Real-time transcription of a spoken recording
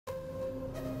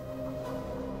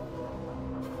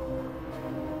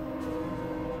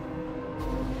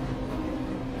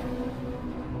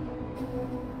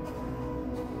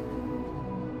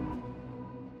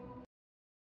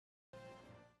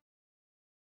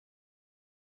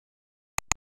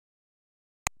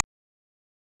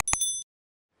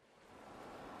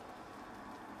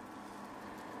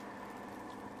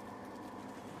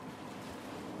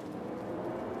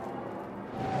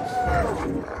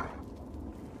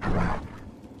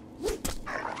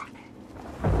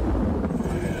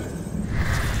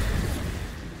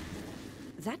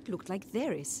looked like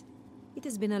Theris. It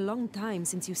has been a long time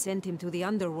since you sent him to the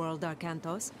underworld,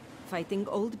 Arcantos. Fighting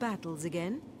old battles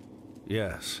again?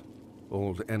 Yes,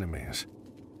 old enemies.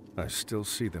 I still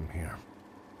see them here.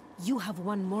 You have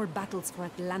won more battles for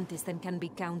Atlantis than can be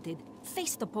counted.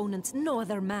 Faced opponents no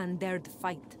other man dared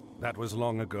fight. That was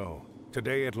long ago.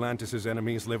 Today, Atlantis'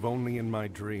 enemies live only in my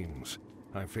dreams.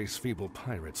 I face feeble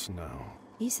pirates now.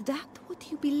 Is that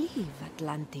what you believe,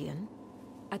 Atlantean?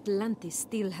 Atlantis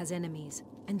still has enemies,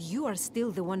 and you are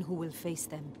still the one who will face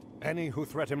them. Any who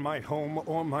threaten my home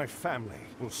or my family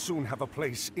will soon have a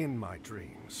place in my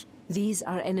dreams. These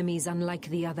are enemies unlike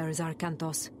the others,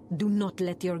 Arcantos. Do not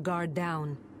let your guard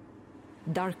down.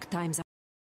 Dark times are...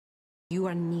 You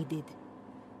are needed.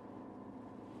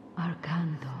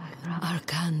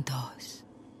 Arcantos.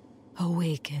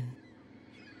 Awaken.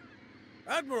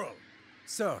 Admiral!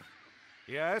 Sir.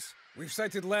 Yes? We've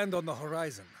sighted land on the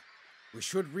horizon. We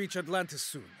should reach Atlantis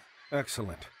soon.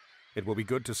 Excellent. It will be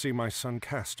good to see my son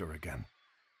Castor again.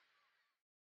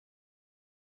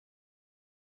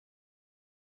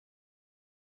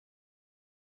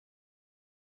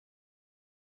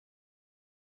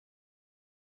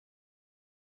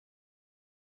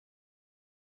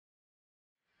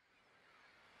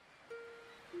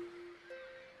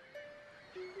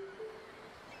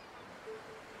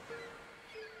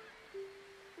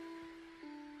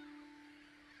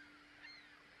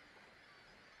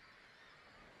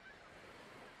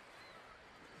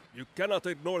 You cannot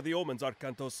ignore the omens,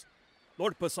 Arcantos.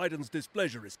 Lord Poseidon's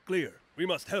displeasure is clear. We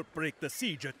must help break the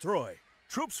siege at Troy.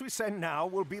 Troops we send now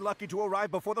will be lucky to arrive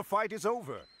before the fight is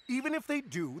over. Even if they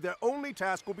do, their only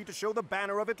task will be to show the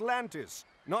banner of Atlantis,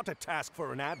 not a task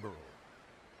for an admiral.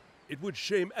 It would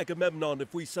shame Agamemnon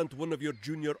if we sent one of your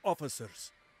junior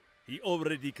officers. He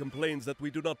already complains that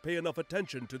we do not pay enough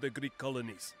attention to the Greek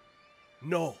colonies.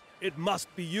 No, it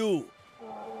must be you.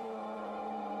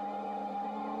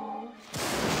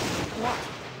 What?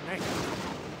 Nay.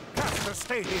 Castor,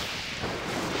 stay here.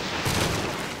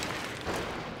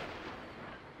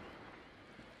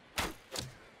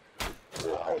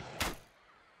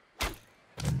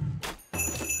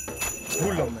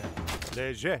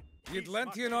 Léger. The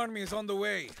Atlantean army is on the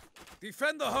way.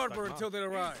 Defend the harbor until they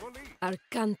arrive.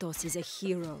 Arcantos is a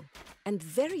hero, and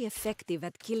very effective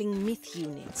at killing myth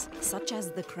units, such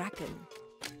as the Kraken.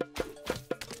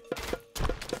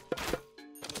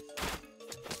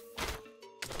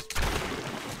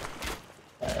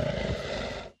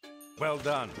 Well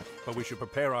done, but we should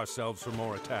prepare ourselves for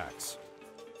more attacks.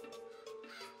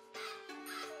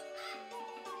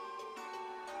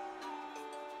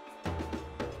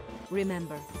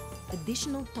 Remember,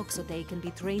 additional Toxote can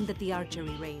be trained at the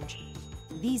archery range.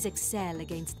 These excel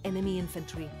against enemy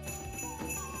infantry.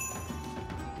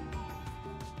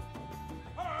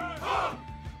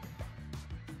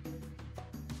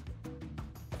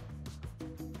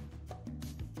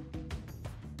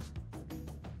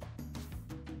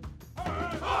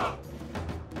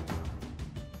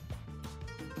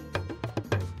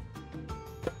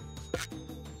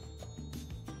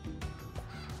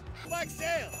 Black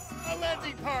sails! A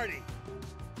landing party!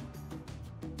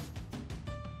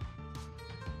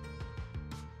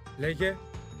 Λέγε,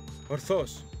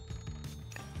 ορθώς.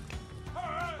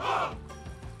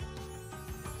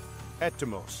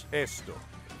 Έτοιμος, esto.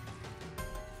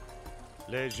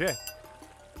 Léger.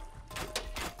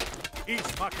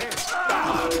 Ismaque.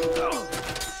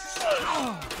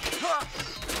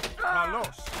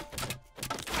 Carlos.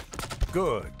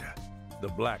 Good.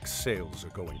 The black sails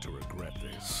are going to regret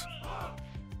this.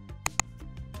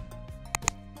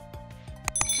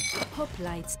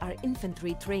 Hoplites are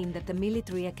infantry trained at the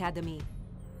military academy.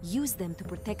 Use them to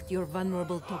protect your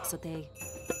vulnerable Toxote.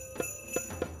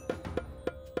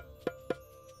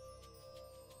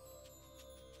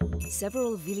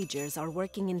 Several villagers are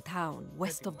working in town,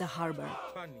 west of the harbor.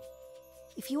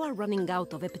 If you are running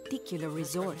out of a particular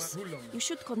resource, you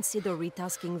should consider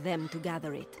retasking them to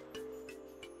gather it.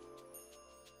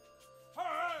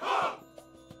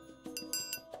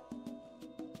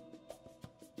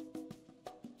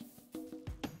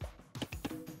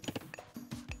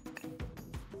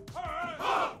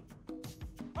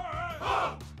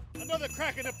 Another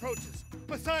Kraken approaches.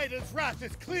 Poseidon's wrath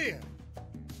is clear.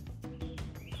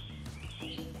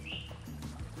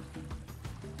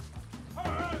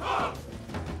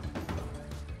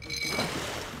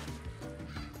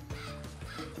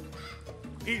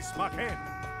 Ismaque.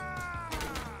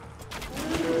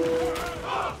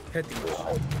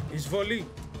 Έτοιμος. Εισβολή.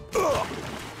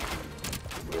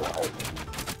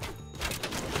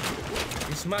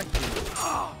 Ισμάχη.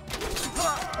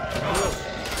 Καλώς.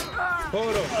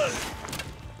 Χώρο.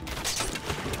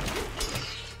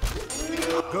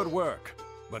 Good work,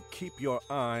 but keep your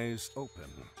eyes open.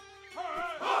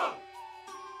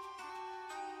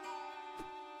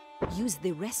 Use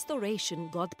the Restoration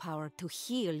God Power to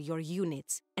heal your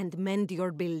units and mend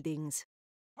your buildings.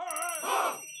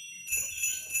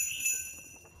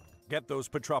 Get those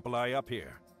Petropoli up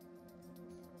here.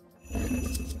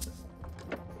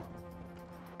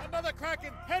 Another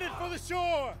Kraken headed for the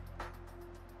shore!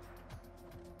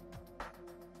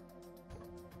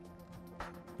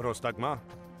 Prostagma.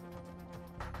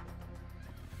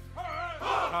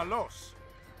 Kalos.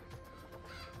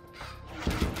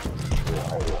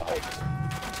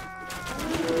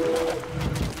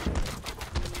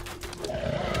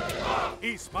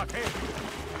 Ismaken.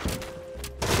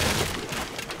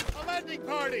 A landing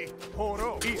party!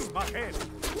 Horo. Ismaken.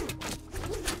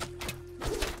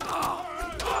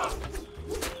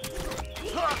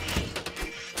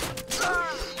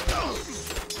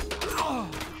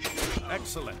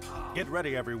 Excellent. Get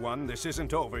ready, everyone. This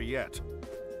isn't over yet.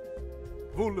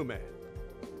 Volume.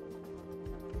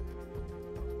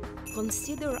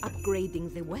 Consider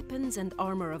upgrading the weapons and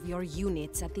armor of your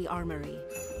units at the armory.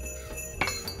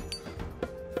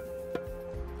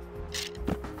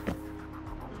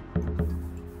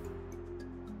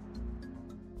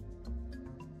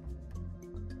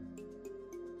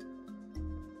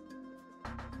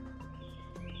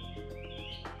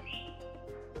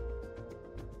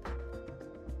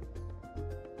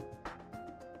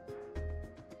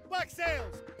 Black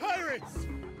sails! Pirates!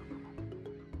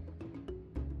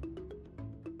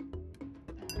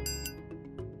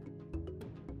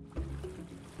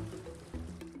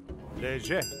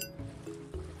 Leger.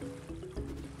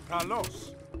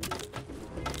 Kalos.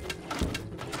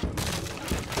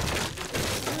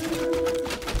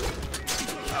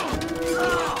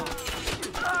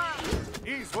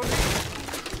 Isvoli.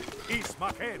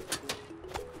 Ismaken.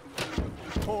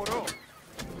 Horo.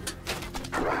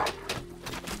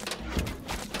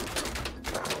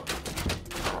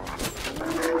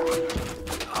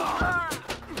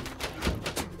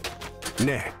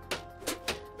 Ne.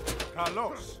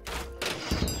 Kalos.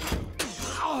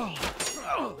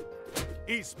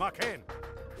 Ismaken.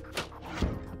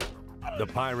 The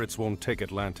pirates won't take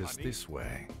Atlantis this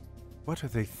way. What are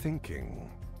they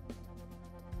thinking?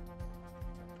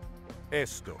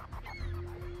 Esto.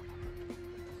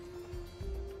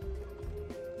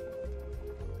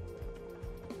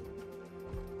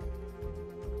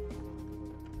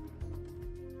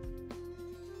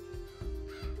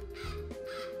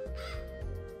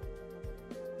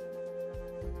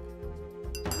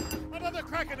 Another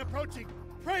Kraken approaching!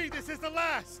 Pray this is the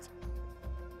last!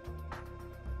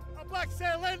 A black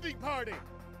sail landing party!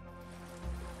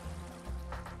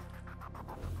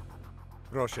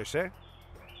 Rochese.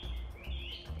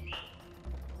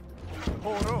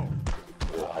 Horo.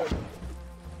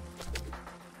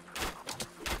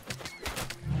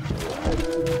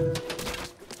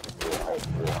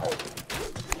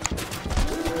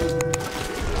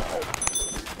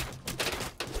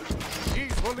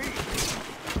 Isvoli.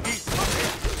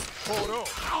 Ismaken. Horo.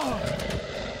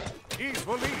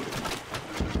 Isvoli.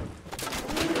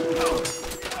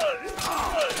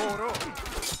 Horo.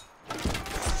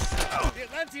 The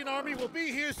Atlantean army will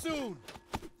be here soon!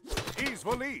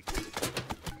 Isvoli.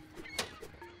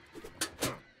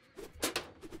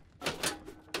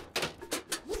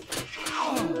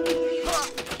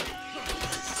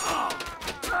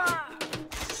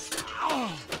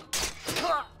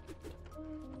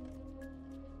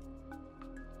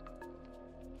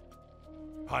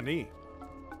 Honey.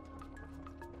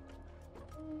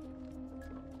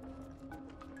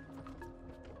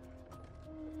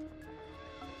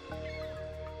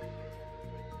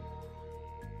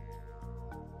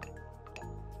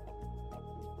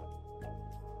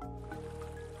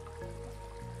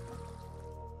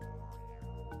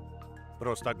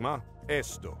 Prostagma.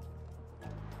 Esto.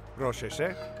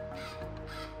 Rochese.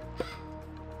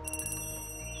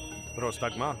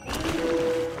 Prostagma.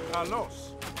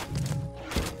 Kalos.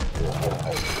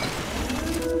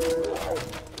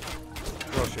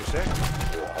 Rochese.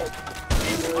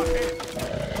 Ismaken.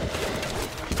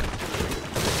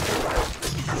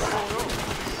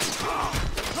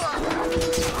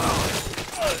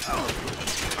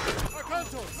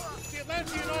 Arkantos! The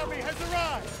Atlantean army has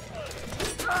arrived!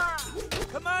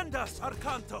 Command us,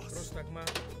 Arkantos! Prostagma.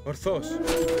 Orthos.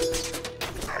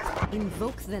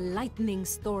 Invoke the lightning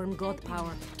storm god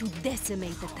power to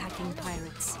decimate attacking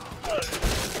pirates.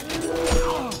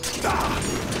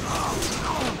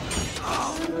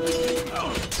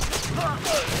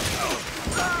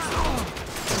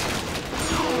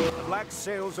 The black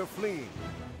sails are fleeing.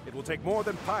 It will take more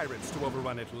than pirates to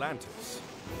overrun Atlantis.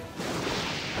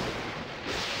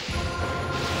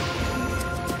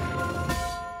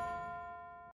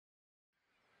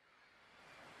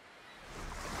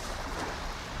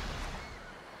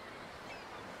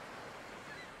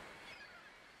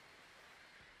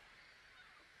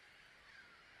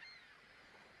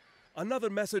 Another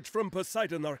message from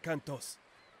Poseidon, Arkantos.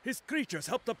 His creatures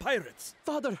helped the pirates.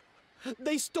 Father,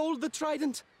 they stole the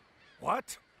trident.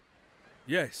 What?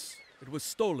 Yes, it was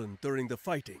stolen during the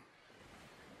fighting.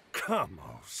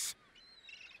 Kamos.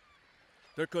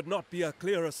 There could not be a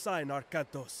clearer sign,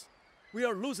 Arkantos. We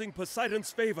are losing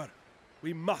Poseidon's favor.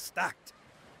 We must act.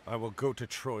 I will go to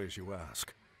Troy as you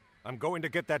ask. I'm going to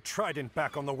get that trident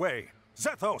back on the way.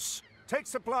 Zethos, take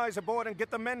supplies aboard and get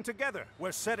the men together.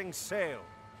 We're setting sail.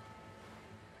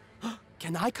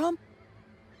 Can I come?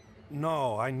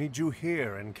 No, I need you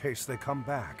here in case they come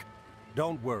back.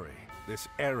 Don't worry, this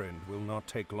errand will not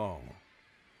take long.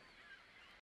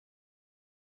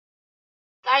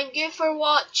 Thank you for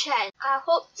watching. I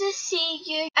hope to see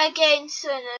you again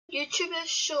soon. YouTube is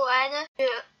showing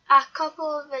you a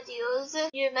couple of videos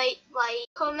you might like.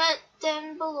 Comment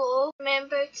down below.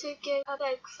 Remember to give a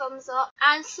big thumbs up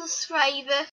and subscribe.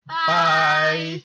 Bye!